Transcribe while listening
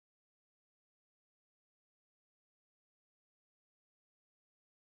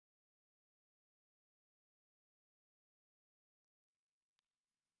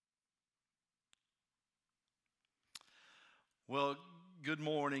Well, good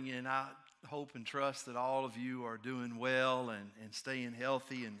morning, and I hope and trust that all of you are doing well and staying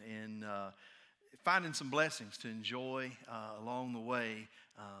healthy and finding some blessings to enjoy along the way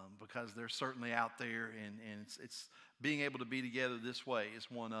because they're certainly out there, and it's being able to be together this way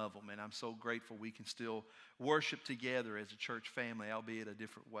is one of them, and I'm so grateful we can still worship together as a church family, albeit a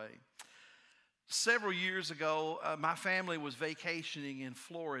different way. Several years ago, my family was vacationing in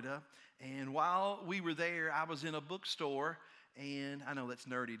Florida, and while we were there, I was in a bookstore. And I know that's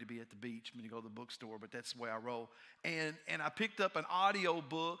nerdy to be at the beach when you go to the bookstore, but that's the way I roll. And I picked up an audio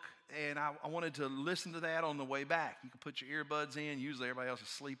book, and I wanted to listen to that on the way back. You can put your earbuds in. Usually everybody else is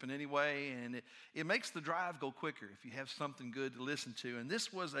sleeping anyway, and it makes the drive go quicker if you have something good to listen to. And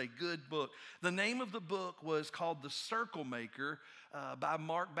this was a good book. The name of the book was called The Circle Maker by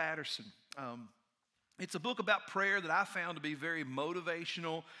Mark Batterson. It's a book about prayer that I found to be very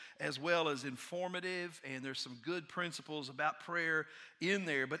motivational as well as informative, and there's some good principles about prayer in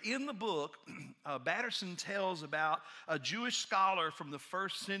there. But in the book, Batterson tells about a Jewish scholar from the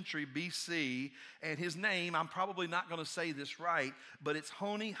 1st century BC, and his name, I'm probably not going to say this right, but it's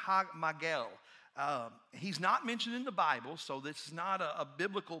Honi HaMagel. He's not mentioned in the Bible, so this is not a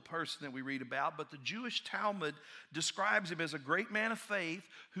biblical person that we read about, but the Jewish Talmud describes him as a great man of faith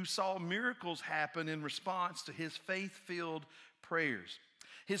who saw miracles happen in response to his faith-filled prayers.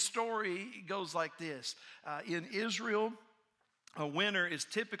 His story goes like this. In Israel, winter is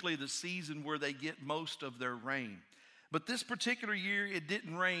typically the season where they get most of their rain. But this particular year, it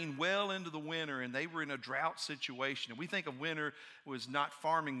didn't rain well into the winter, and they were in a drought situation. And we think of winter was not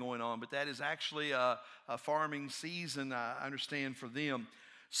farming going on, but that is actually a farming season, I understand, for them.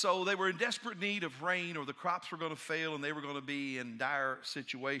 So they were in desperate need of rain, or the crops were going to fail, and they were going to be in dire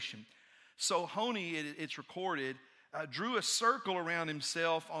situation. So Honi, it's recorded, drew a circle around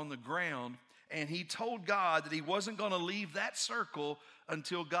himself on the ground, and he told God that he wasn't going to leave that circle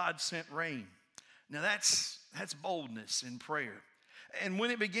until God sent rain. Now that's boldness in prayer. And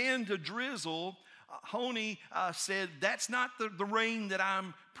when it began to drizzle, Honi said, that's not the rain that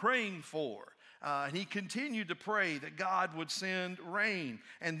I'm praying for. And he continued to pray that God would send rain.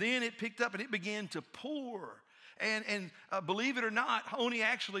 And then it picked up and it began to pour. And believe it or not, Honi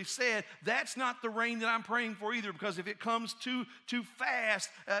actually said, that's not the rain that I'm praying for either, because if it comes too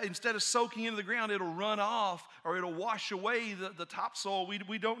fast, instead of soaking into the ground, it'll run off or it'll wash away the topsoil.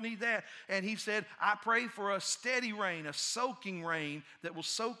 We don't need that. And he said, I pray for a steady rain, a soaking rain that will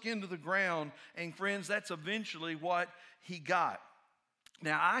soak into the ground. And friends, that's eventually what he got.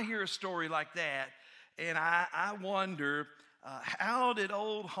 Now, I hear a story like that, and I wonder, how did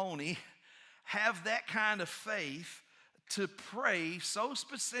old Honi have that kind of faith to pray so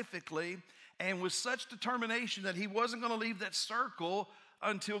specifically and with such determination that he wasn't going to leave that circle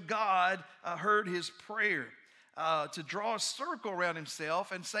until God heard his prayer, to draw a circle around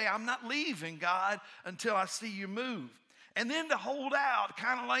himself and say, I'm not leaving, God, until I see you move. And then to hold out,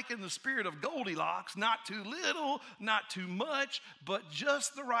 kind of like in the spirit of Goldilocks, not too little, not too much, but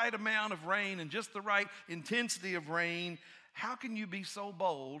just the right amount of rain and just the right intensity of rain. How can you be so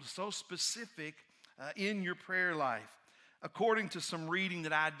bold, so specific in your prayer life? According to some reading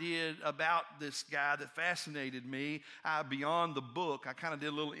that I did about this guy that fascinated me, beyond the book, I kind of did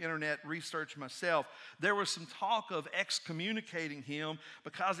a little internet research myself. There was some talk of excommunicating him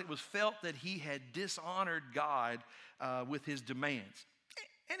because it was felt that he had dishonored God with his demands.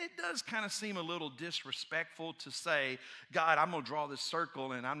 And it does kind of seem a little disrespectful to say, God, I'm going to draw this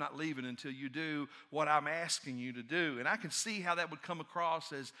circle and I'm not leaving until you do what I'm asking you to do. And I can see how that would come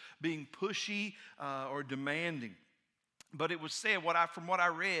across as being pushy or demanding. But it was said, from what I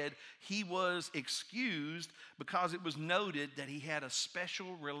read, he was excused because it was noted that he had a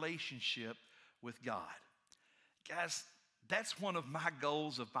special relationship with God. Guys, that's one of my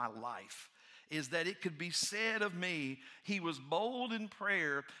goals of my life, is that it could be said of me, he was bold in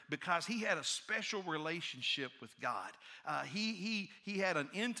prayer because he had a special relationship with God. He had an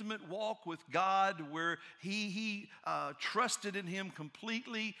intimate walk with God where he trusted in him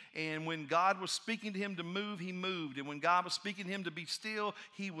completely, and when God was speaking to him to move, he moved, and when God was speaking to him to be still,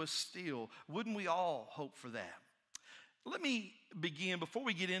 he was still. Wouldn't we all hope for that? Let me begin, before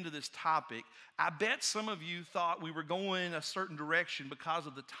we get into this topic, I bet some of you thought we were going a certain direction because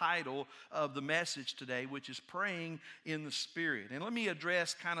of the title of the message today, which is Praying in the Spirit. And let me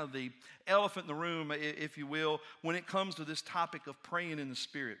address kind of the elephant in the room, if you will, when it comes to this topic of praying in the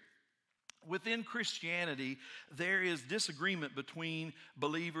Spirit. Within Christianity, there is disagreement between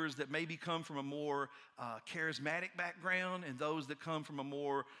believers that maybe come from a more charismatic background and those that come from a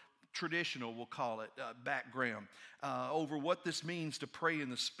more traditional, we'll call it, background over what this means to pray in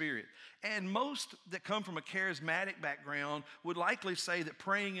the Spirit. And most that come from a charismatic background would likely say that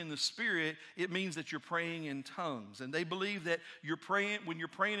praying in the Spirit, it means that you're praying in tongues. And they believe that when you're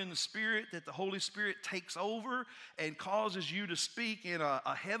praying in the Spirit, that the Holy Spirit takes over and causes you to speak in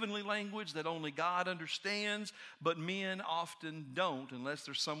a heavenly language that only God understands, but men often don't unless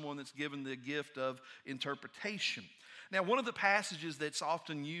there's someone that's given the gift of interpretation. Now, one of the passages that's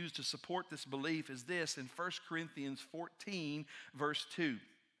often used to support this belief is this in 1 Corinthians 14, verse 2.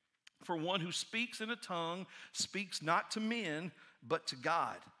 For one who speaks in a tongue speaks not to men, but to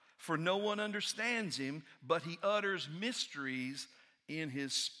God. For no one understands him, but he utters mysteries in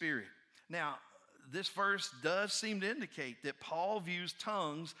his spirit. Now, this verse does seem to indicate that Paul views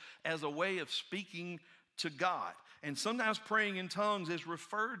tongues as a way of speaking to God. And sometimes praying in tongues is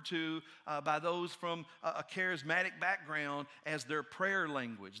referred to by those from a charismatic background as their prayer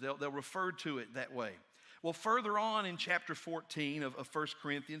language. They'll refer to it that way. Well, further on in chapter 14 of 1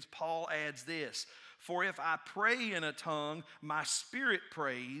 Corinthians, Paul adds this: for if I pray in a tongue, my spirit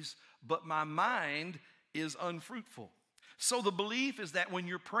prays, but my mind is unfruitful. So the belief is that when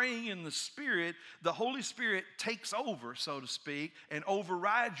you're praying in the Spirit, the Holy Spirit takes over, so to speak, and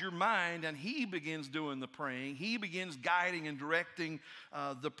overrides your mind, and He begins doing the praying. He begins guiding and directing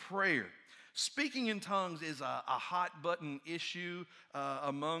the prayer. Speaking in tongues is a hot-button issue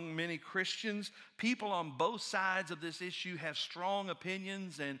among many Christians. People on both sides of this issue have strong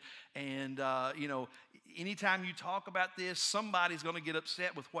opinions, and anytime you talk about this, somebody's going to get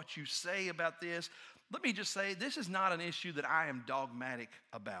upset with what you say about this. Let me just say, this is not an issue that I am dogmatic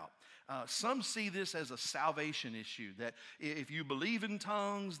about. Some see this as a salvation issue, that if you believe in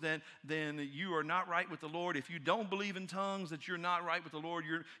tongues, then you are not right with the Lord. If you don't believe in tongues, that you're not right with the Lord,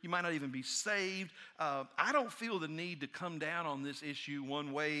 you might not even be saved. I don't feel the need to come down on this issue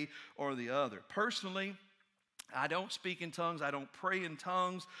one way or the other. Personally, I don't speak in tongues, I don't pray in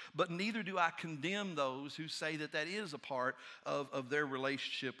tongues, but neither do I condemn those who say that that is a part of their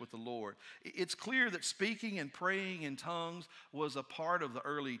relationship with the Lord. It's clear that speaking and praying in tongues was a part of the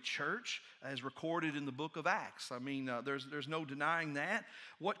early church, as recorded in the book of Acts. I mean, there's no denying that.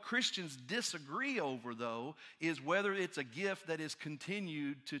 What Christians disagree over, though, is whether it's a gift that is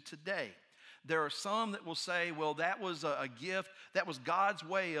continued to today. There are some that will say, well, that was a gift, that was God's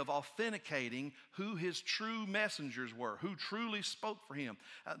way of authenticating who His true messengers were, who truly spoke for Him.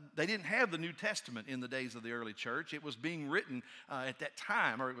 They didn't have the New Testament in the days of the early church. It was being written at that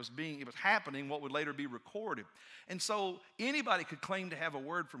time, or it was happening, what would later be recorded. And so anybody could claim to have a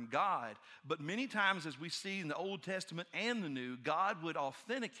word from God, but many times, as we see in the Old Testament and the New, God would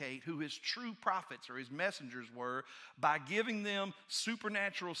authenticate who His true prophets or His messengers were by giving them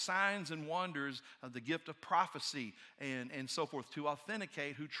supernatural signs and wonders of the gift of prophecy and so forth to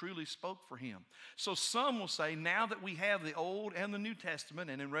authenticate who truly spoke for Him. So some will say, now that we have the Old and the New Testament,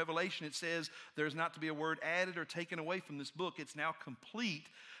 and in Revelation it says there's not to be a word added or taken away from this book, it's now complete.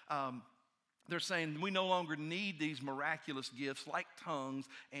 They're saying we no longer need these miraculous gifts like tongues,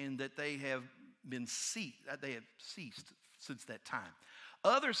 and that they have ceased since that time.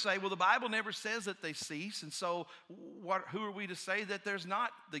 Others say, well, the Bible never says that they cease, and so who are we to say that there's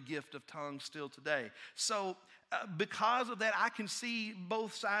not the gift of tongues still today? So because of that, I can see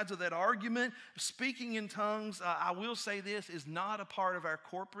both sides of that argument. Speaking in tongues, I will say this, is not a part of our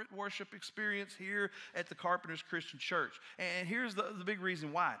corporate worship experience here at the Carpenter's Christian Church. And here's the big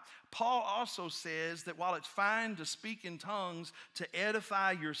reason why. Paul also says that while it's fine to speak in tongues to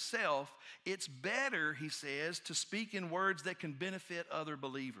edify yourself, it's better, he says, to speak in words that can benefit other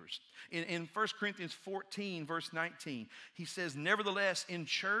believers. In 1 Corinthians 14, verse 19, he says, nevertheless, in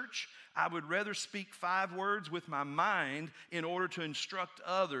church, I would rather speak 5 words with my mind in order to instruct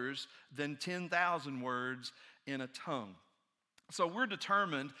others than 10,000 words in a tongue. So we're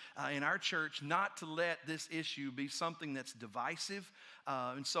determined in our church not to let this issue be something that's divisive.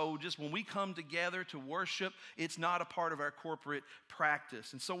 And so just when we come together to worship, it's not a part of our corporate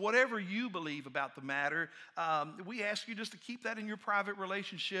practice. And so whatever you believe about the matter, we ask you just to keep that in your private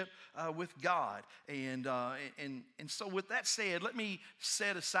relationship with God. And so with that said, let me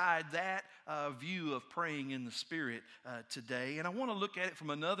set aside that view of praying in the Spirit today. And I want to look at it from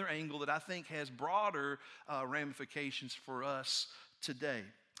another angle that I think has broader ramifications for us today.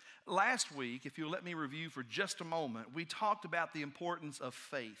 Last week, if you'll let me review for just a moment, we talked about the importance of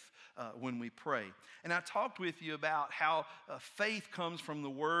faith when we pray. And I talked with you about how faith comes from the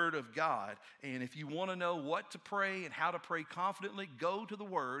Word of God. And if you want to know what to pray and how to pray confidently, go to the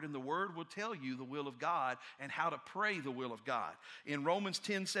Word, and the Word will tell you the will of God and how to pray the will of God. In Romans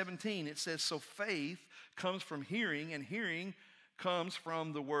 10:17, it says, so faith comes from hearing, and hearing comes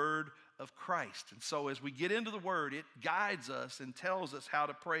from the word of Christ. And so as we get into the word, it guides us and tells us how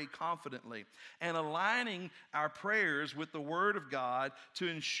to pray confidently and aligning our prayers with the word of God to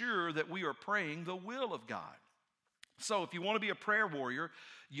ensure that we are praying the will of God. So if you want to be a prayer warrior,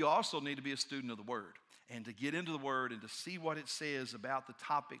 you also need to be a student of the word and to get into the word and to see what it says about the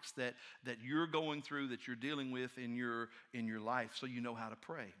topics that you're going through, that you're dealing with in your life, so you know how to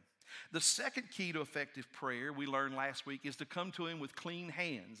pray. The second key to effective prayer, we learned last week, is to come to him with clean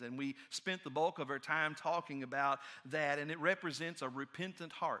hands. And we spent the bulk of our time talking about that, and it represents a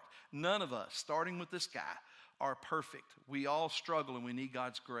repentant heart. None of us, starting with this guy, are perfect. We all struggle and we need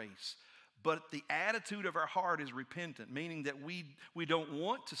God's grace. But the attitude of our heart is repentant, meaning that we don't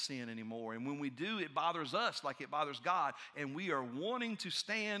want to sin anymore. And when we do, it bothers us like it bothers God. And we are wanting to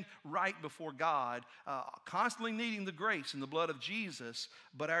stand right before God, constantly needing the grace and the blood of Jesus,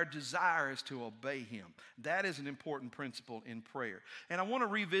 but our desire is to obey him. That is an important principle in prayer. And I want to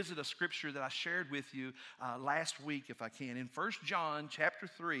revisit a scripture that I shared with you last week, if I can. In 1 John chapter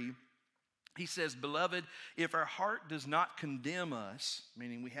 3, he says, "Beloved, if our heart does not condemn us,"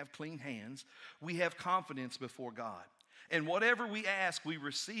 meaning we have clean hands, "we have confidence before God. And whatever we ask, we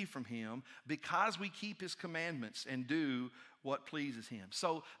receive from him because we keep his commandments and do what pleases him."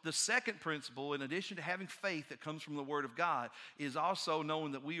 So the second principle, in addition to having faith that comes from the word of God, is also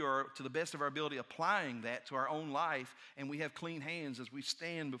knowing that we are, to the best of our ability, applying that to our own life, and we have clean hands as we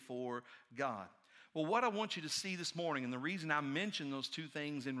stand before God. Well, what I want you to see this morning, and the reason I mention those two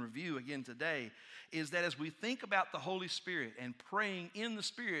things in review again today, is that as we think about the Holy Spirit and praying in the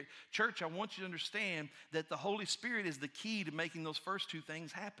Spirit, church, I want you to understand that the Holy Spirit is the key to making those first two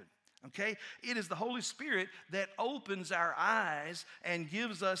things happen. Okay? It is the Holy Spirit that opens our eyes and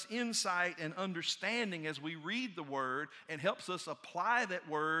gives us insight and understanding as we read the Word and helps us apply that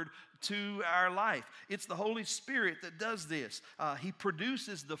Word to our life. It's the Holy Spirit that does this. He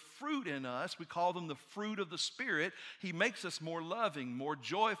produces the fruit in us. We call them the fruit of the Spirit. He makes us more loving, more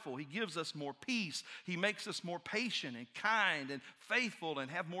joyful. He gives us more peace. He makes us more patient and kind and faithful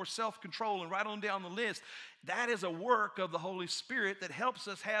and have more self-control, and right on down the list. That is a work of the Holy Spirit that helps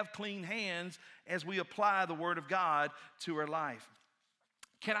us have clean hands as we apply the Word of God to our life.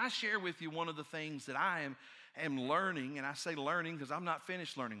 Can I share with you one of the things that I am learning, and I say learning because I'm not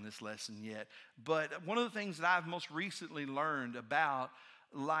finished learning this lesson yet, but one of the things that I've most recently learned about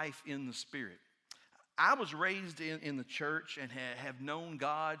life in the Spirit. I was raised in the church and have known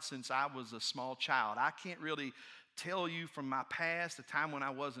God since I was a small child. I can't really tell you from my past a time when I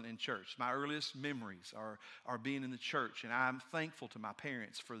wasn't in church. My earliest memories are being in the church, and I'm thankful to my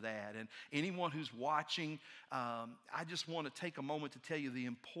parents for that. And anyone who's watching, I just want to take a moment to tell you the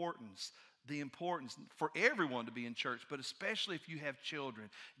importance for everyone to be in church, but especially if you have children.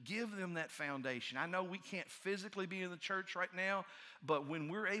 Give them that foundation. I know we can't physically be in the church right now, but when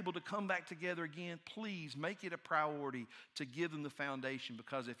we're able to come back together again, please make it a priority to give them the foundation,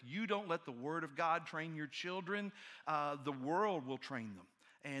 because if you don't let the Word of God train your children, the world will train them.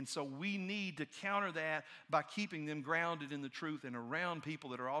 And so we need to counter that by keeping them grounded in the truth and around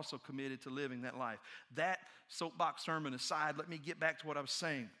people that are also committed to living that life. That soapbox sermon aside, let me get back to what I was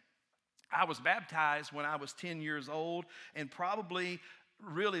saying. I was baptized when I was 10 years old, and probably,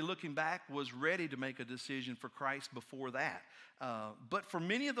 really looking back, was ready to make a decision for Christ before that. But for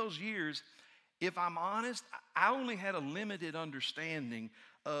many of those years, if I'm honest, I only had a limited understanding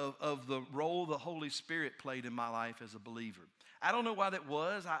of the role the Holy Spirit played in my life as a believer. I don't know why that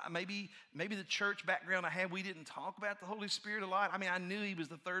was. Maybe the church background I had, we didn't talk about the Holy Spirit a lot. I mean, I knew he was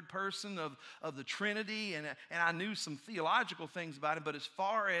the third person of the Trinity, and I knew some theological things about him. But as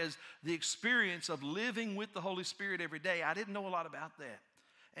far as the experience of living with the Holy Spirit every day, I didn't know a lot about that.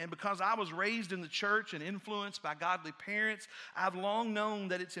 And because I was raised in the church and influenced by godly parents, I've long known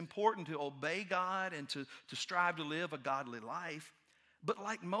that it's important to obey God and to strive to live a godly life. But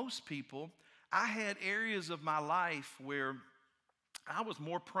like most people, I had areas of my life where I was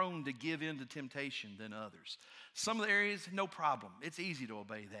more prone to give in to temptation than others. Some of the areas, no problem. It's easy to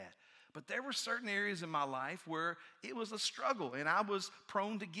obey that. But there were certain areas in my life where it was a struggle, and I was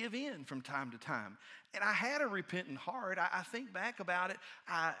prone to give in from time to time. And I had a repentant heart. I think back about it.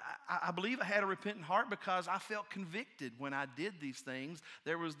 I believe I had a repentant heart because I felt convicted when I did these things.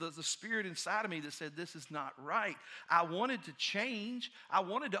 There was the spirit inside of me that said, this is not right. I wanted to change. I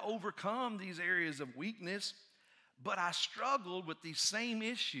wanted to overcome these areas of weakness. But I struggled with these same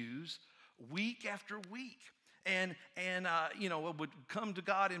issues week after week. And would come to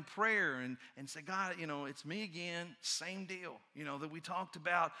God in prayer and say, God, it's me again, same deal, that we talked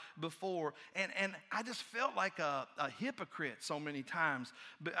about before. And I just felt like a hypocrite so many times.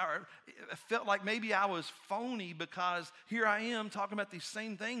 Or I felt like maybe I was phony because here I am talking about these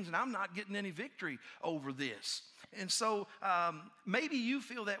same things and I'm not getting any victory over this. And so maybe you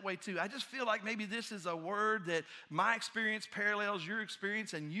feel that way too. I just feel like maybe this is a word that my experience parallels your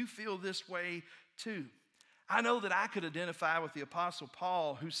experience and you feel this way too. I know that I could identify with the Apostle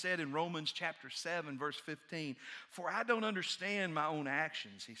Paul, who said in Romans chapter 7, verse 15, "For I don't understand my own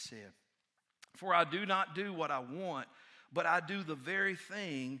actions," he said. "For I do not do what I want, but I do the very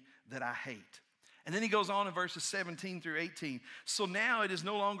thing that I hate." And then he goes on in verses 17 through 18. "So now it is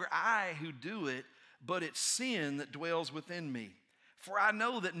no longer I who do it, but it's sin that dwells within me. For I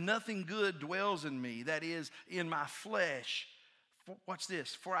know that nothing good dwells in me, that is, in my flesh. Watch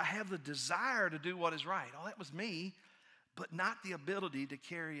this. For I have the desire to do what is right." Oh, that was me, but not the ability to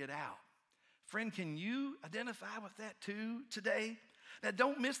carry it out. Friend, can you identify with that too today? Now,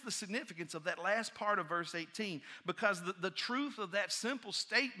 don't miss the significance of that last part of verse 18, because the truth of that simple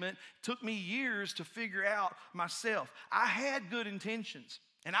statement took me years to figure out myself. I had good intentions,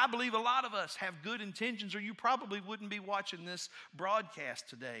 and I believe a lot of us have good intentions, or you probably wouldn't be watching this broadcast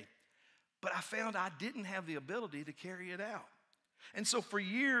today. But I found I didn't have the ability to carry it out. And so for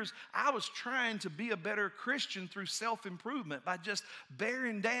years, I was trying to be a better Christian through self-improvement by just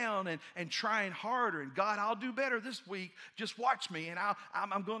bearing down and trying harder. And God, I'll do better this week. Just watch me, and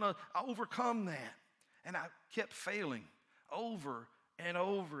I'm going to overcome that. And I kept failing over and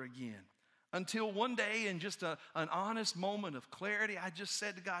over again until one day, in just an honest moment of clarity, I just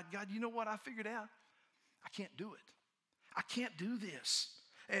said to God, "God, you know what I figured out? I can't do it. I can't do this."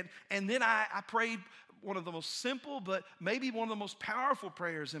 And then I prayed one of the most simple, but maybe one of the most powerful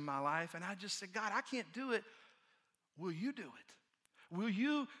prayers in my life. And I just said, "God, I can't do it. Will you do it? Will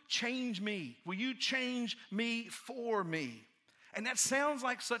you change me? Will you change me for me?" And that sounds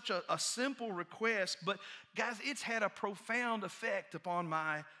like such a simple request, but guys, it's had a profound effect upon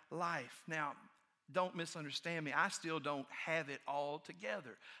my life. Now, don't misunderstand me. I still don't have it all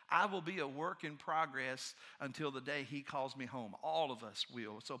together. I will be a work in progress until the day He calls me home. All of us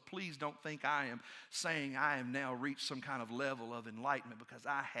will. So please don't think I am saying I have now reached some kind of level of enlightenment, because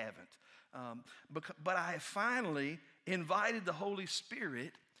I haven't. But I have finally invited the Holy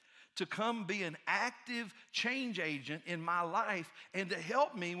Spirit to come be an active change agent in my life and to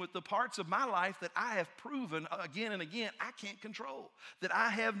help me with the parts of my life that I have proven again and again I can't control, that I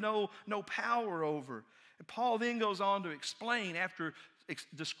have no power over. And Paul then goes on to explain, after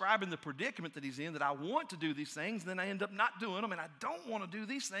describing the predicament that he's in, that I want to do these things, then I end up not doing them, and I don't want to do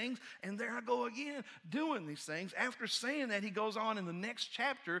these things, and there I go again doing these things. After saying that, he goes on in the next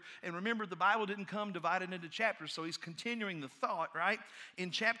chapter, and remember, the Bible didn't come divided into chapters, so he's continuing the thought, right?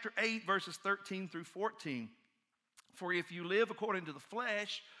 In chapter 8, verses 13 through 14, "For if you live according to the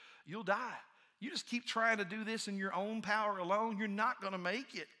flesh, you'll die." You just keep trying to do this in your own power alone, you're not going to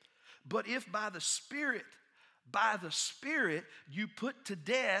make it. "But if by the Spirit you put to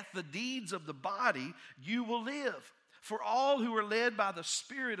death the deeds of the body, you will live. For all who are led by the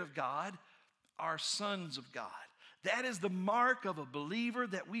Spirit of God are sons of God." That is the mark of a believer,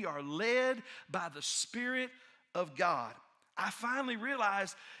 that we are led by the Spirit of God. I finally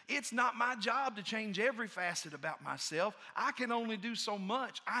realized it's not my job to change every facet about myself. I can only do so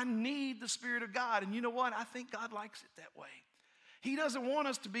much. I need the Spirit of God. And you know what? I think God likes it that way. He doesn't want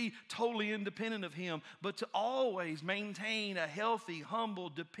us to be totally independent of Him, but to always maintain a healthy, humble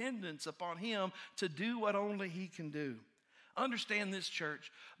dependence upon Him to do what only He can do. Understand this,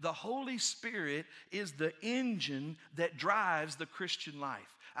 church. The Holy Spirit is the engine that drives the Christian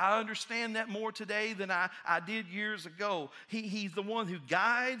life. I understand that more today than I did years ago. He's the one who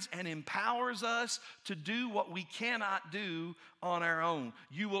guides and empowers us to do what we cannot do on our own.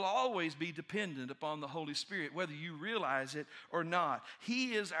 You will always be dependent upon the Holy Spirit, whether you realize it or not.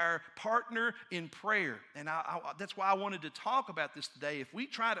 He is our partner in prayer. And that's why I wanted to talk about this today. If we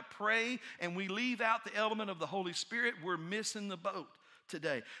try to pray and we leave out the element of the Holy Spirit, we're missing the boat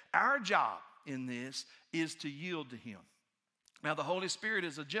today. Our job in this is to yield to Him. Now, the Holy Spirit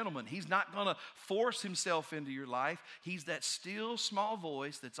is a gentleman. He's not going to force Himself into your life. He's that still small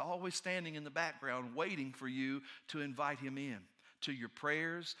voice that's always standing in the background waiting for you to invite Him in to your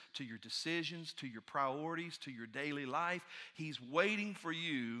prayers, to your decisions, to your priorities, to your daily life. He's waiting for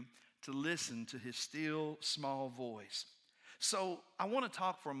you to listen to His still small voice. So I want to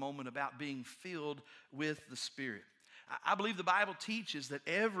talk for a moment about being filled with the Spirit. I believe the Bible teaches that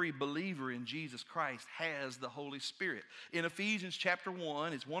every believer in Jesus Christ has the Holy Spirit. In Ephesians chapter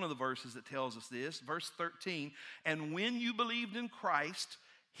 1, it's one of the verses that tells us this, verse 13, and when you believed in Christ,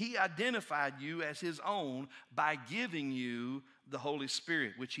 He identified you as His own by giving you the Holy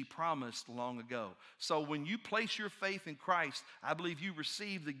Spirit, which He promised long ago. So when you place your faith in Christ, I believe you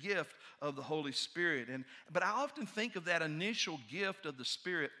receive the gift of the Holy Spirit. But I often think of that initial gift of the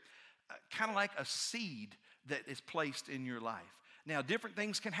Spirit kind of like a seed that is placed in your life. Now, different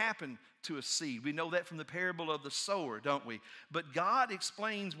things can happen to a seed. We know that from the parable of the sower, don't we? But God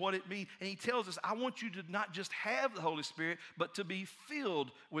explains what it means, and He tells us, I want you to not just have the Holy Spirit, but to be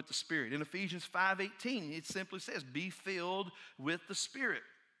filled with the Spirit. In Ephesians 5:18, it simply says, be filled with the Spirit.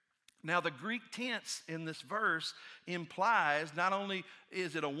 Now, the Greek tense in this verse implies, not only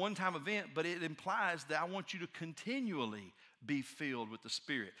is it a one-time event, but it implies that I want you to continually be filled with the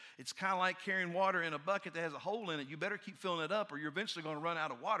Spirit. It's kind of like carrying water in a bucket that has a hole in it. You better keep filling it up or you're eventually going to run out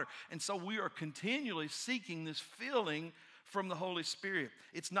of water. And so we are continually seeking this filling from the Holy Spirit.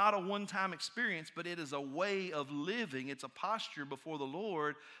 It's not a one-time experience, but it is a way of living. It's a posture before the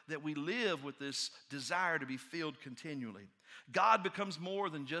Lord that we live with this desire to be filled continually. God becomes more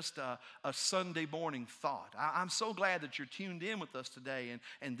than just a Sunday morning thought. I'm so glad that you're tuned in with us today,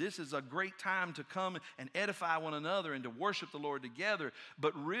 and this is a great time to come and edify one another and to worship the Lord together.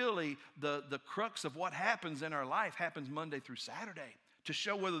 But really, the crux of what happens in our life happens Monday through Saturday to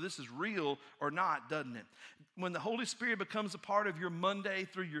show whether this is real or not, doesn't it? When the Holy Spirit becomes a part of your Monday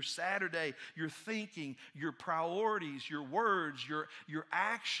through your Saturday, your thinking, your priorities, your words, your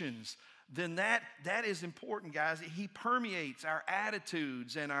actions, then that is important, guys. He permeates our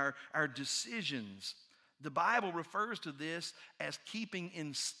attitudes and our decisions. The Bible refers to this as keeping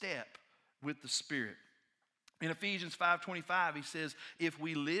in step with the Spirit. In Ephesians 5:25, he says, if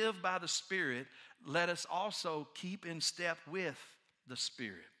we live by the Spirit, let us also keep in step with the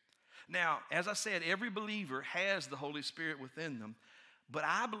Spirit. Now, as I said, every believer has the Holy Spirit within them, but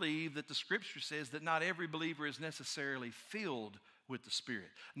I believe that the Scripture says that not every believer is necessarily filled with the Spirit.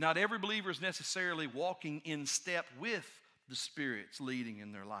 Not every believer is necessarily walking in step with the Spirit's leading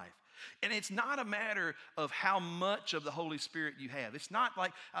in their life. And it's not a matter of how much of the Holy Spirit you have. It's not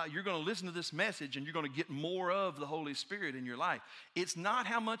like you're going to listen to this message and you're going to get more of the Holy Spirit in your life. It's not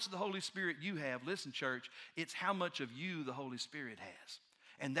how much of the Holy Spirit you have. Listen, church, it's how much of you the Holy Spirit has.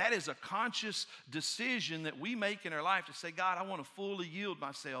 And that is a conscious decision that we make in our life to say, God, I want to fully yield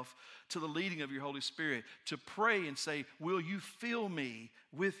myself to the leading of your Holy Spirit, to pray and say, will you fill me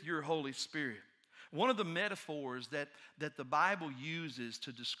with your Holy Spirit? One of the metaphors that the Bible uses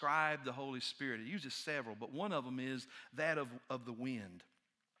to describe the Holy Spirit, it uses several, but one of them is that of the wind.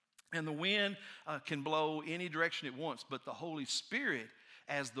 And the wind can blow any direction it wants, but the Holy Spirit,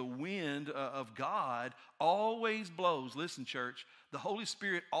 as the wind of God, always blows. Listen, church, the Holy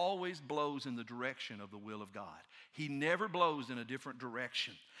Spirit always blows in the direction of the will of God. He never blows in a different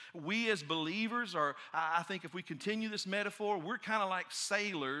direction. We as believers are, I think if we continue this metaphor, we're kind of like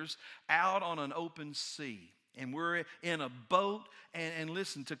sailors out on an open sea. And we're in a boat. And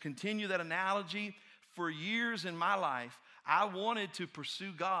listen, to continue that analogy, for years in my life, I wanted to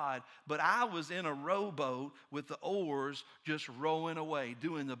pursue God, but I was in a rowboat with the oars just rowing away,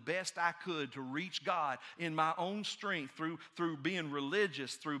 doing the best I could to reach God in my own strength through being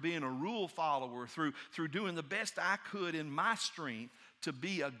religious, through being a rule follower, through doing the best I could in my strength to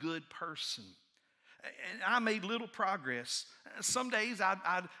be a good person. And I made little progress. Some days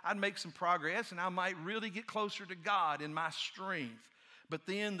I'd make some progress and I might really get closer to God in my strength. But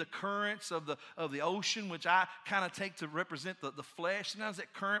then the currents of the ocean, which I kind of take to represent the flesh, sometimes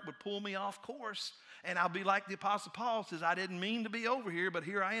that current would pull me off course. And I'll be like the Apostle Paul says, I didn't mean to be over here, but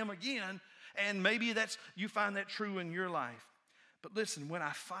here I am again. And maybe you find that true in your life. But listen, when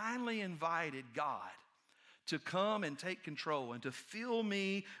I finally invited God to come and take control and to fill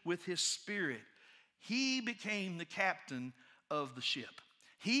me with His Spirit, He became the captain of the ship.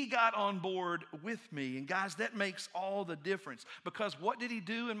 He got on board with me. And guys, that makes all the difference. Because what did He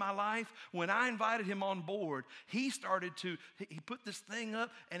do in my life? When I invited Him on board, He put this thing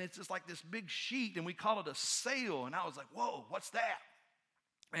up, and it's just like this big sheet, and we call it a sail. And I was like, whoa, what's that?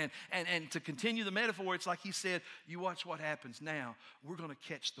 And to continue the metaphor, it's like He said, you watch what happens now. We're going to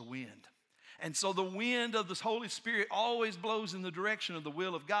catch the wind. And so the wind of the Holy Spirit always blows in the direction of the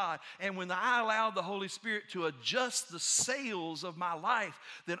will of God. And when I allowed the Holy Spirit to adjust the sails of my life,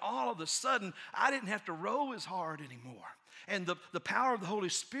 then all of a sudden, I didn't have to row as hard anymore. And the power of the Holy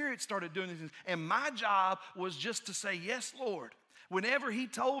Spirit started doing these things. And my job was just to say, yes, Lord. Whenever He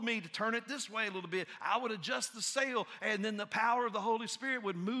told me to turn it this way a little bit, I would adjust the sail, and then the power of the Holy Spirit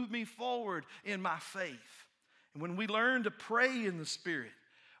would move me forward in my faith. And when we learn to pray in the Spirit,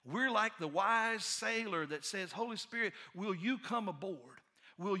 we're like the wise sailor that says, Holy Spirit, will you come aboard?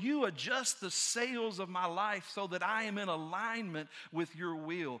 Will you adjust the sails of my life so that I am in alignment with your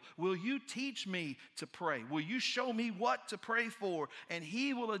will? Will you teach me to pray? Will you show me what to pray for? And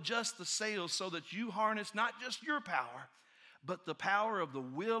he will adjust the sails so that you harness not just your power, but the power of the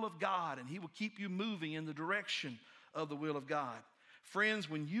will of God, and he will keep you moving in the direction of the will of God. Friends,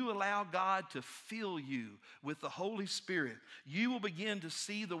 when you allow God to fill you with the Holy Spirit, you will begin to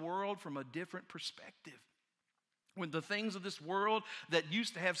see the world from a different perspective. When the things of this world that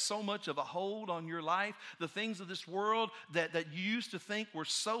used to have so much of a hold on your life, the things of this world that you used to think were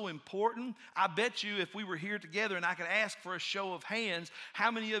so important, I bet you if we were here together and I could ask for a show of hands,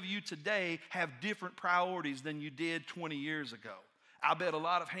 how many of you today have different priorities than you did 20 years ago? I bet a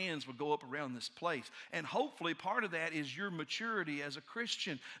lot of hands would go up around this place. And hopefully part of that is your maturity as a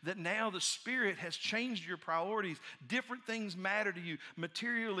Christian, that now the Spirit has changed your priorities. Different things matter to you.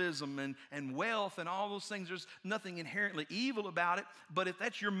 Materialism and wealth and all those things, there's nothing inherently evil about it. But if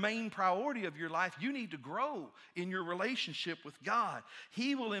that's your main priority of your life, you need to grow in your relationship with God.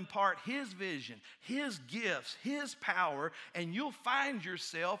 He will impart His vision, His gifts, His power, and you'll find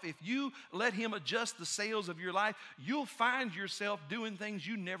yourself, if you let Him adjust the sails of your life, you'll find yourself doing things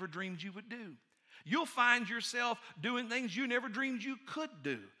you never dreamed you would do. You'll find yourself doing things you never dreamed you could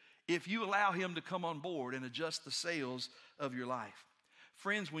do if you allow Him to come on board and adjust the sails of your life.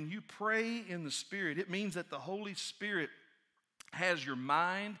 Friends, when you pray in the Spirit, it means that the Holy Spirit has your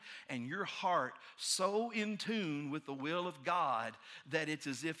mind and your heart so in tune with the will of God that it's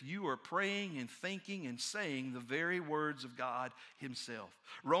as if you are praying and thinking and saying the very words of God Himself.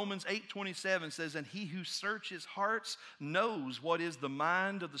 Romans 8:27 says, and He who searches hearts knows what is the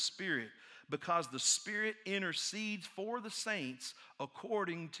mind of the Spirit, because the Spirit intercedes for the saints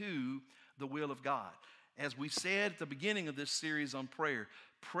according to the will of God. As we said at the beginning of this series on prayer,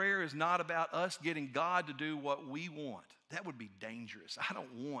 prayer is not about us getting God to do what we want. That would be dangerous. I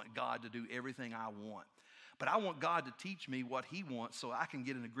don't want God to do everything I want. But I want God to teach me what He wants so I can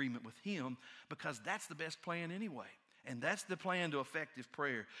get in agreement with Him, because that's the best plan anyway. And that's the plan to effective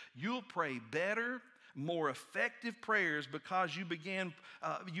prayer. You'll pray better, more effective prayers because you begin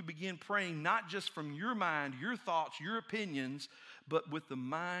praying not just from your mind, your thoughts, your opinions, but with the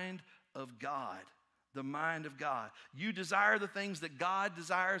mind of God. The mind of God. You desire the things that God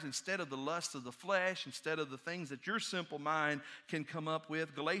desires instead of the lust of the flesh, instead of the things that your simple mind can come up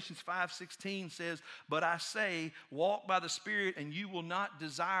with. Galatians 5:16 says, but I say, walk by the Spirit, and you will not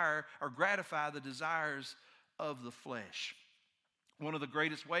desire or gratify the desires of the flesh. One of the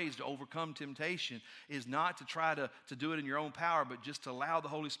greatest ways to overcome temptation is not to try to do it in your own power, but just to allow the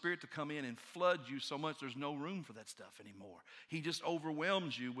Holy Spirit to come in and flood you so much there's no room for that stuff anymore. He just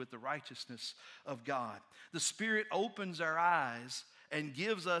overwhelms you with the righteousness of God. The Spirit opens our eyes and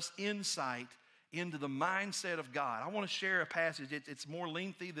gives us insight into the mindset of God. I want to share a passage. It's more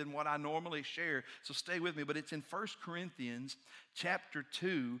lengthy than what I normally share, so stay with me. But it's in 1 Corinthians chapter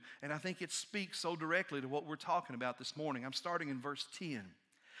 2, and I think it speaks so directly to what we're talking about this morning. I'm starting in verse 10.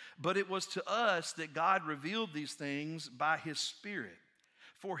 But it was to us that God revealed these things by His Spirit.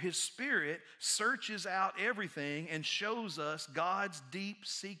 For His Spirit searches out everything and shows us God's deep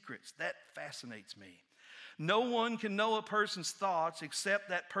secrets. That fascinates me. No one can know a person's thoughts except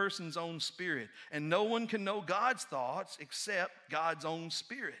that person's own spirit. And no one can know God's thoughts except God's own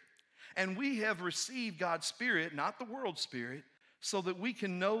Spirit. And we have received God's Spirit, not the world's spirit, so that we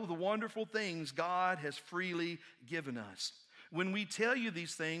can know the wonderful things God has freely given us. When we tell you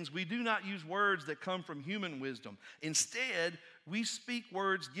these things, we do not use words that come from human wisdom. Instead, we speak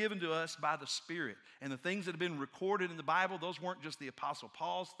words given to us by the Spirit. And the things that have been recorded in the Bible, those weren't just the Apostle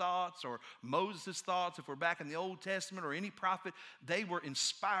Paul's thoughts or Moses' thoughts, if we're back in the Old Testament, or any prophet. They were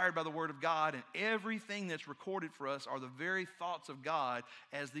inspired by the Word of God, and everything that's recorded for us are the very thoughts of God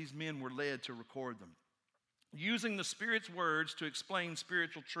as these men were led to record them. Using the Spirit's words to explain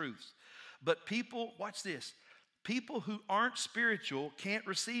spiritual truths. But people, watch this, people who aren't spiritual can't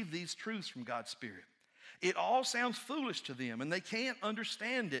receive these truths from God's Spirit. It all sounds foolish to them, and they can't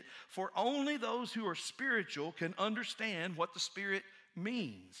understand it, for only those who are spiritual can understand what the Spirit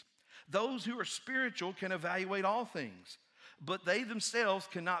means. Those who are spiritual can evaluate all things, but they themselves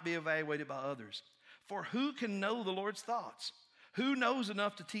cannot be evaluated by others. For who can know the Lord's thoughts? Who knows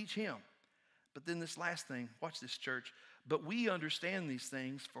enough to teach Him? But then this last thing, watch this, church. But we understand these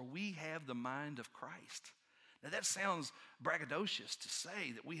things, for we have the mind of Christ. Now that sounds braggadocious to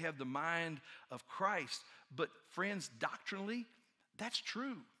say that we have the mind of Christ. But friends, doctrinally, that's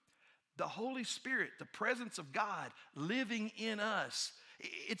true. The Holy Spirit, the presence of God living in us,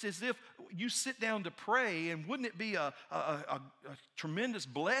 It's as if you sit down to pray, and wouldn't it be a tremendous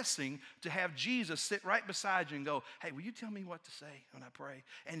blessing to have Jesus sit right beside you and go, hey, will you tell me what to say when I pray?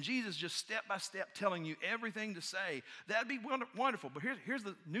 And Jesus just step by step telling you everything to say. That'd be wonderful. But here's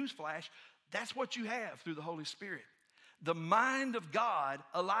the news flash. That's what you have through the Holy Spirit. The mind of God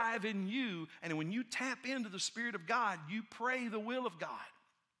alive in you, and when you tap into the Spirit of God, you pray the will of God.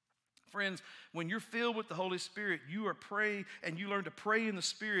 Friends, when you're filled with the Holy Spirit, you are praying, and you learn to pray in the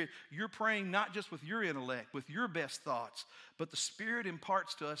Spirit. You're praying not just with your intellect, with your best thoughts, but the Spirit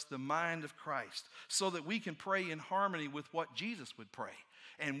imparts to us the mind of Christ so that we can pray in harmony with what Jesus would pray.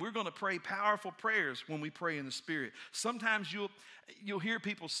 And we're going to pray powerful prayers when we pray in the Spirit. Sometimes you'll hear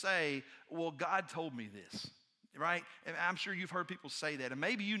people say, well, God told me this. Right? And I'm sure you've heard people say that. And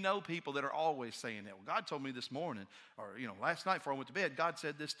maybe you know people that are always saying that. Well, God told me this morning, or, last night before I went to bed, God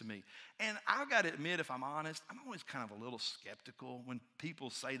said this to me. And I've got to admit, if I'm honest, I'm always kind of a little skeptical when people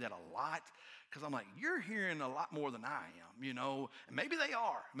say that a lot. Because I'm like, you're hearing a lot more than I am, And maybe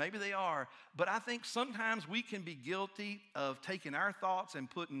they are. But I think sometimes we can be guilty of taking our thoughts and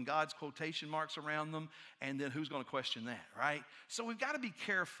putting God's quotation marks around them. And then who's going to question that, right? So we've got to be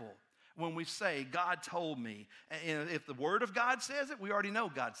careful when we say, God told me. And if the Word of God says it, we already know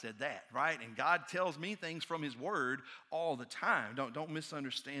God said that, right? And God tells me things from His Word all the time. Don't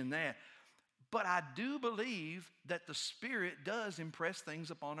misunderstand that. But I do believe that the Spirit does impress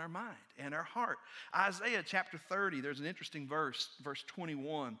things upon our mind and our heart. Isaiah chapter 30, there's an interesting verse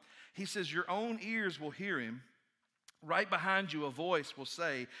 21. He says, your own ears will hear Him. Right behind you a voice will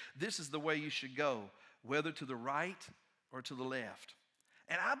say, this is the way you should go, whether to the right or to the left.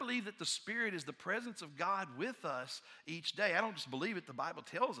 And I believe that the Spirit is the presence of God with us each day. I don't just believe it, the Bible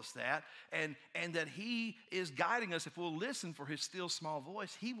tells us that. And that He is guiding us if we'll listen for His still small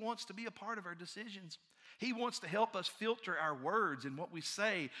voice. He wants to be a part of our decisions. He wants to help us filter our words and what we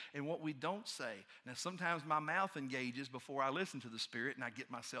say and what we don't say. Now, sometimes my mouth engages before I listen to the Spirit and I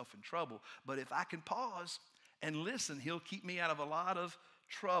get myself in trouble. But if I can pause and listen, He'll keep me out of a lot of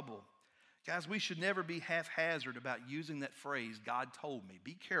trouble. Guys, we should never be haphazard about using that phrase, God told me.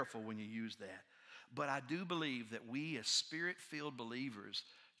 Be careful when you use that. But I do believe that we as Spirit-filled believers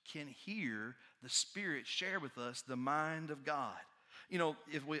can hear the Spirit share with us the mind of God.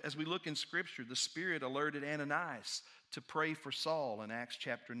 As we look in Scripture, the Spirit alerted Ananias to pray for Saul in Acts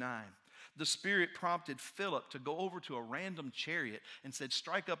chapter 9. The Spirit prompted Philip to go over to a random chariot and said,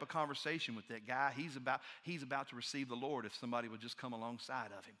 strike up a conversation with that guy. He's about to receive the Lord if somebody would just come alongside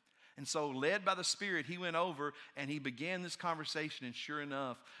of him. And so, led by the Spirit, he went over and he began this conversation. And sure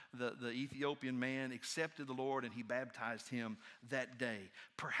enough, the Ethiopian man accepted the Lord and he baptized him that day.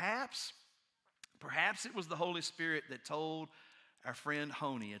 Perhaps it was the Holy Spirit that told our friend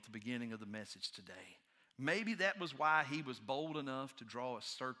Honey at the beginning of the message today. Maybe that was why he was bold enough to draw a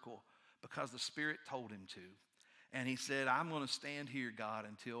circle, because the Spirit told him to. And he said, I'm going to stand here, God,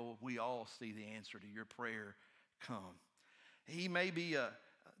 until we all see the answer to your prayer come.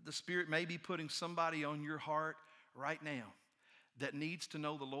 The Spirit may be putting somebody on your heart right now that needs to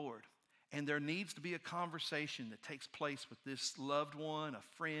know the Lord. And there needs to be a conversation that takes place with this loved one, a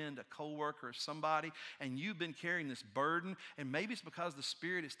friend, a coworker, or somebody, and you've been carrying this burden, and maybe it's because the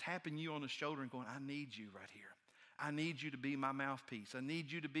Spirit is tapping you on the shoulder and going, I need you right here. I need you to be my mouthpiece. I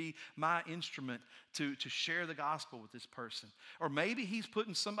need you to be my instrument to share the gospel with this person. Or maybe He's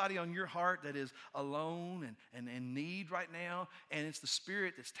putting somebody on your heart that is alone and in need right now, and it's the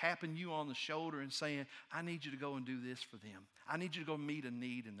Spirit that's tapping you on the shoulder and saying, I need you to go and do this for them. I need you to go meet a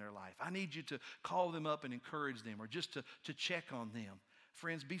need in their life. I need you to call them up and encourage them, or just to check on them.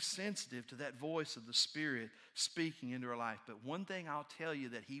 Friends, be sensitive to that voice of the Spirit speaking into our life. But one thing I'll tell you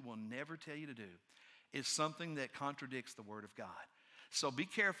that He will never tell you to do is something that contradicts the Word of God. So be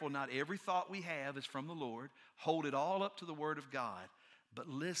careful. Not every thought we have is from the Lord. Hold it all up to the Word of God, but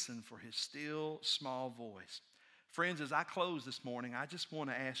listen for His still small voice. Friends, as I close this morning, I just want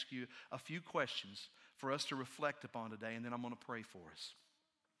to ask you a few questions for us to reflect upon today, and then I'm going to pray for us.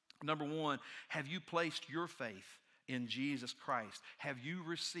 Number one, have you placed your faith in Jesus Christ? Have you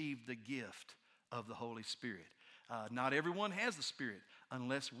received the gift of the Holy Spirit? Not everyone has the Spirit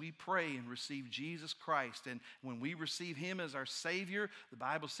unless we pray and receive Jesus Christ. And when we receive Him as our Savior, the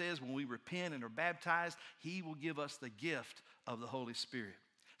Bible says when we repent and are baptized, He will give us the gift of the Holy Spirit.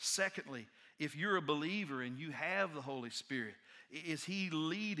 Secondly, if you're a believer and you have the Holy Spirit, is He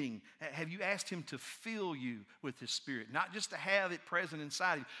leading? Have you asked Him to fill you with His Spirit? Not just to have it present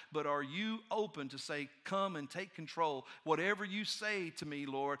inside you, but are you open to say, come and take control? Whatever you say to me,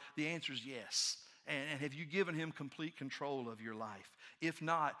 Lord, the answer is yes. And have you given him complete control of your life? If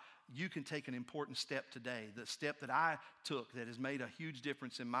not, you can take an important step today, the step that I took that has made a huge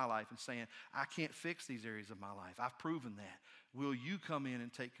difference in my life, and saying, I can't fix these areas of my life. I've proven that. Will you come in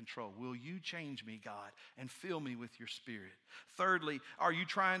and take control? Will you change me, God, and fill me with your Spirit? Thirdly, are you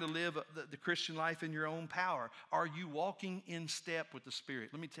trying to live the Christian life in your own power? Are you walking in step with the Spirit?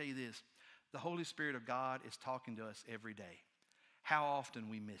 Let me tell you this. The Holy Spirit of God is talking to us every day. How often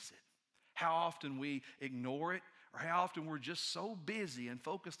we miss it. How often we ignore it, or how often we're just so busy and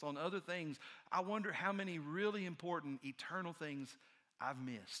focused on other things. I wonder how many really important eternal things I've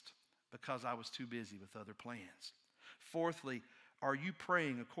missed because I was too busy with other plans. Fourthly, are you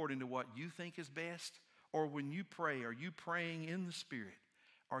praying according to what you think is best? Or when you pray, are you praying in the Spirit?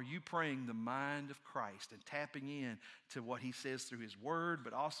 Are you praying the mind of Christ and tapping in to what he says through his word,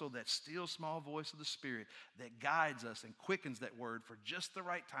 but also that still small voice of the Spirit that guides us and quickens that word for just the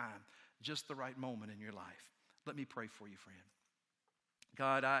right time, just the right moment in your life? Let me pray for you, friend.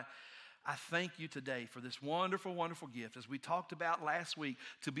 God, I thank you today for this wonderful, wonderful gift, as we talked about last week,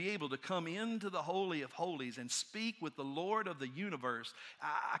 to be able to come into the Holy of Holies and speak with the Lord of the universe.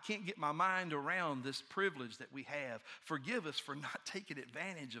 I can't get my mind around this privilege that we have. Forgive us for not taking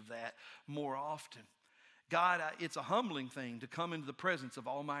advantage of that more often. God, it's a humbling thing to come into the presence of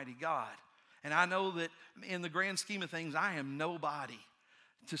Almighty God. And I know that in the grand scheme of things, I am nobody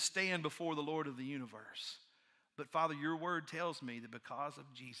to stand before the Lord of the universe. But Father, your word tells me that because of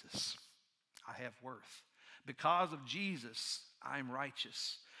Jesus, I have worth. Because of Jesus, I am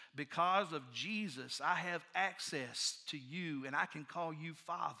righteous. Because of Jesus, I have access to you, and I can call you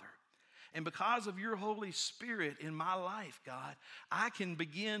Father. And because of your Holy Spirit in my life, God, I can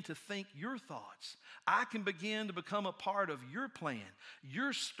begin to think your thoughts. I can begin to become a part of your plan,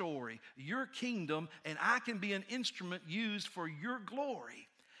 your story, your kingdom, and I can be an instrument used for your glory.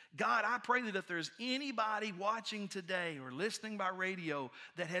 God, I pray that if there's anybody watching today or listening by radio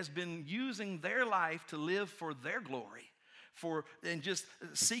that has been using their life to live for their glory, and just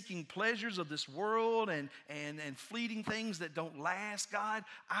seeking pleasures of this world and fleeting things that don't last, God,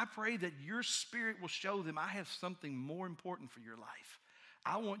 I pray that your Spirit will show them, I have something more important for your life.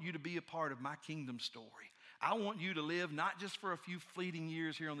 I want you to be a part of my kingdom story. I want you to live not just for a few fleeting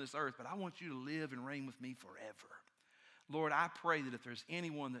years here on this earth, but I want you to live and reign with me forever. Lord, I pray that if there's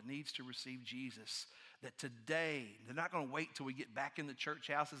anyone that needs to receive Jesus, that today, they're not going to wait till we get back in the church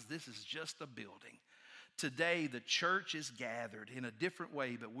houses. This is just a building. Today, the church is gathered in a different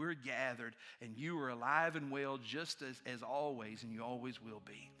way, but we're gathered, and you are alive and well just as always, and you always will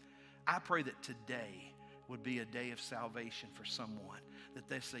be. I pray that today would be a day of salvation for someone, that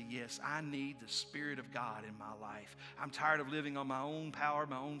they say, yes, I need the Spirit of God in my life. I'm tired of living on my own power,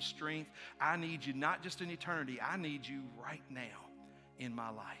 my own strength. I need you not just in eternity. I need you right now in my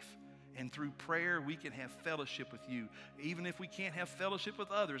life. And through prayer, we can have fellowship with you. Even if we can't have fellowship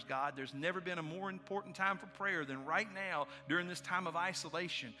with others, God, there's never been a more important time for prayer than right now during this time of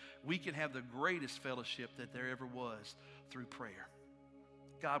isolation. We can have the greatest fellowship that there ever was through prayer.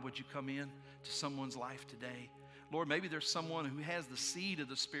 God, would you come in to someone's life today? Lord, maybe there's someone who has the seed of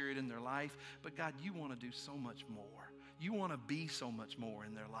the Spirit in their life, but God, you want to do so much more. You want to be so much more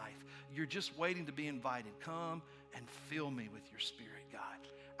in their life. You're just waiting to be invited. Come and fill me with your Spirit, God.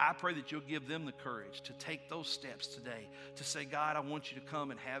 I pray that you'll give them the courage to take those steps today, to say, God, I want you to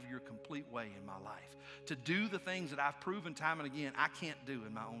come and have your complete way in my life, to do the things that I've proven time and again I can't do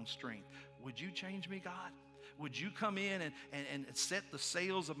in my own strength. Would you change me, God? Would you come in and set the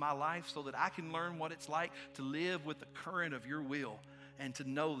sails of my life so that I can learn what it's like to live with the current of your will and to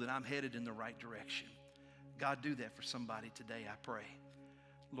know that I'm headed in the right direction? God, do that for somebody today, I pray.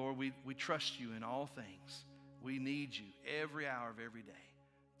 Lord, we trust you in all things. We need you every hour of every day.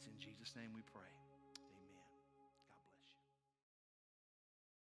 It's in Jesus' name we pray.